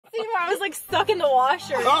anymore. I was like stuck in the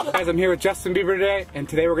washer. Guys, I'm here with Justin Bieber today, and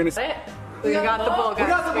today we're gonna. We got the bull,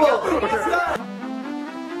 guys.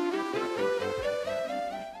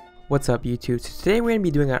 What's up YouTube? So today we're going to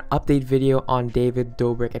be doing an update video on David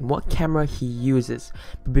Dobrik and what camera he uses.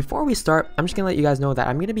 But before we start, I'm just going to let you guys know that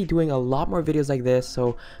I'm going to be doing a lot more videos like this.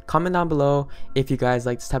 So comment down below if you guys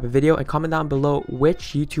like this type of video, and comment down below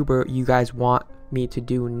which YouTuber you guys want me to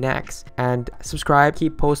do next, and subscribe,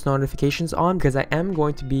 keep post notifications on, because I am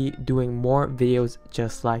going to be doing more videos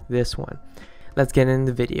just like this one. Let's get in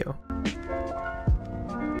the video.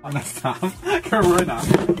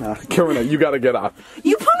 Karina, you gotta get off.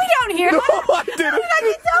 You put me down here. No, I didn't.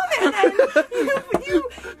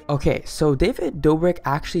 Okay, so David Dobrik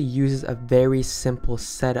actually uses a very simple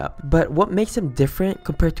setup, but what makes him different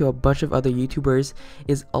compared to a bunch of other YouTubers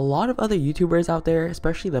is a lot of other YouTubers out there,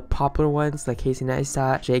 especially the popular ones like Casey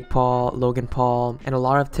Neistat, Jake Paul, Logan Paul, and a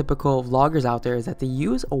lot of typical vloggers out there, is that they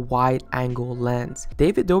use a wide angle lens.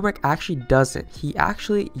 David Dobrik actually doesn't. He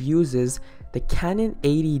actually uses the Canon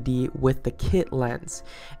 80D with the kit lens,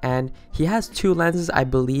 and he has two lenses. I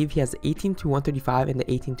believe he has the 18-135 and the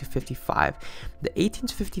 18-55. The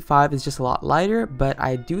 18-55 is just a lot lighter, but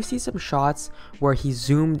I do see some shots where he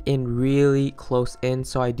zoomed in really close in,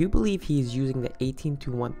 so I do believe he's using the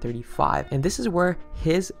 18-135, and this is where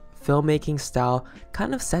his filmmaking style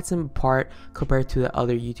kind of sets him apart compared to the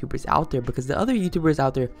other YouTubers out there, because the other YouTubers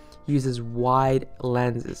out there uses wide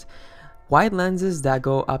lenses that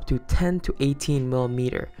go up to 10-18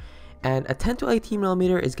 millimeter, and a 10-18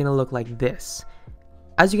 millimeter is gonna look like this.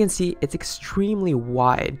 As you can see, it's extremely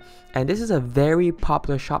wide, and this is a very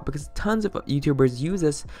popular shot because tons of YouTubers use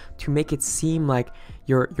this to make it seem like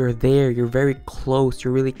you're there, you're very close,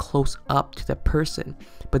 you're really close up to the person.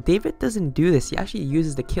 But David doesn't do this. He actually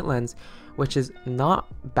uses the kit lens, which is not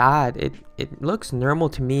bad. It looks normal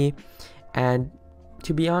to me, and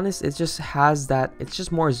to be honest, it just has that, it's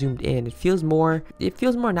just more zoomed in. It feels more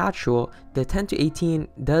natural. The 10-18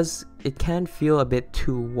 it can feel a bit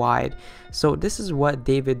too wide. So this is what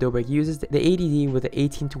David Dobrik uses, the 80D with the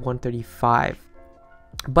 18-135.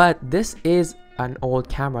 But this is an old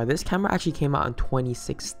camera. This camera actually came out in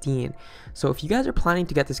 2016. So if you guys are planning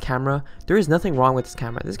to get this camera, there is nothing wrong with this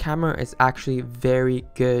camera. This camera is actually very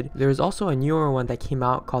good. There's also a newer one that came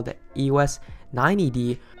out called the EOS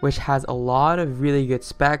 90D, which has a lot of really good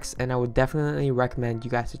specs, and I would definitely recommend you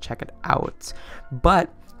guys to check it out. But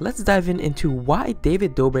let's dive into why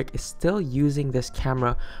David Dobrik is still using this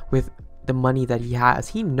camera with the money that he has.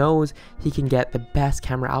 He knows he can get the best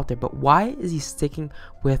camera out there, but why is he sticking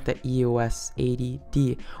with the EOS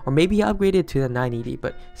 80D? Or maybe he upgraded to the 90D,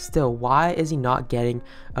 but still, why is he not getting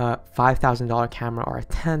a $5,000 camera or a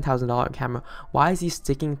 $10,000 camera? Why is he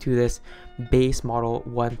sticking to this base model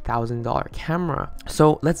 $1,000 camera?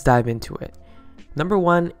 So let's dive into it. Number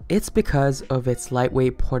one, it's because of its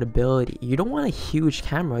lightweight portability. You don't want a huge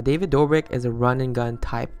camera. David Dobrik is a run and gun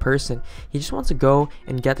type person. He just wants to go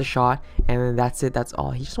and get the shot, and then that's it, that's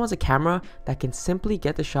all. He just wants a camera that can simply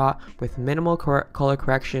get the shot with minimal color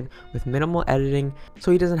correction, with minimal editing,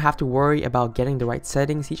 so he doesn't have to worry about getting the right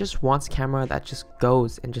settings. He just wants a camera that just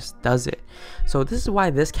goes and just does it. So this is why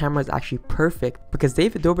this camera is actually perfect, because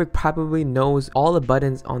David Dobrik probably knows all the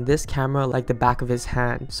buttons on this camera like the back of his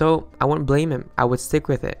hand. So I wouldn't blame him. I would stick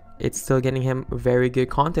with it. It's still getting him very good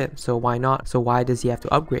content, so why not? So why does he have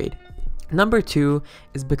to upgrade? Number two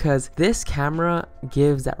is because this camera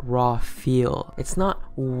gives that raw feel. It's not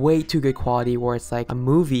way too good quality where it's like a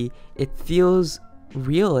movie. It feels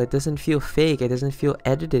real. It doesn't feel fake. It doesn't feel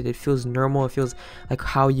edited. It feels normal. It feels like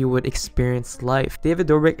how you would experience life. David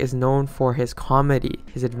Dobrik is known for his comedy,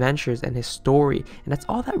 his adventures, and his story, and that's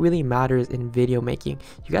all that really matters in video making.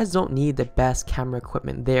 You guys don't need the best camera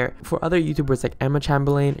equipment there. For other YouTubers like Emma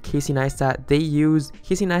Chamberlain, Casey Neistat,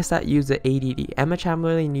 Casey Neistat used the 80D. Emma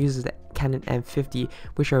Chamberlain uses the Canon M50,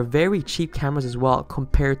 which are very cheap cameras as well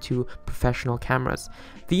compared to professional cameras.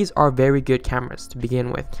 These are very good cameras to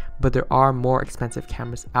begin with, but there are more expensive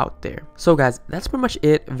cameras out there. So guys, that's pretty much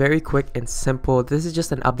it. Very quick and simple. This is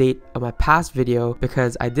just an update of my past video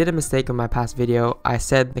because I did a mistake in my past video. I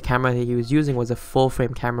said the camera that he was using was a full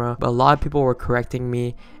frame camera, but a lot of people were correcting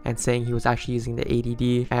me and saying he was actually using the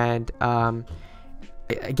 80D, and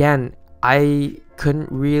again, I couldn't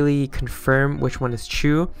really confirm which one is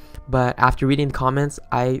true, but after reading the comments,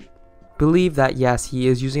 I believe that yes, he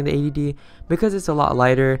is using the 80D because it's a lot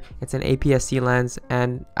lighter, it's an APS-C lens,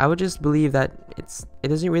 and I would just believe that it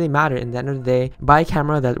doesn't really matter. In the end of the day, buy a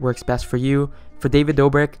camera that works best for you. For David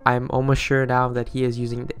Dobrik, I'm almost sure now that he is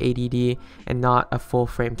using the 80D and not a full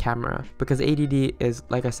frame camera, because 80D is,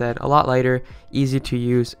 like I said, a lot lighter, easy to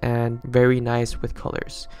use, and very nice with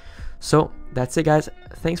colors. So that's it, guys.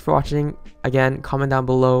 Thanks for watching. Again, comment down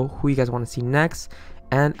below who you guys want to see next,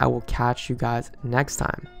 and I will catch you guys next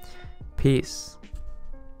time. Peace.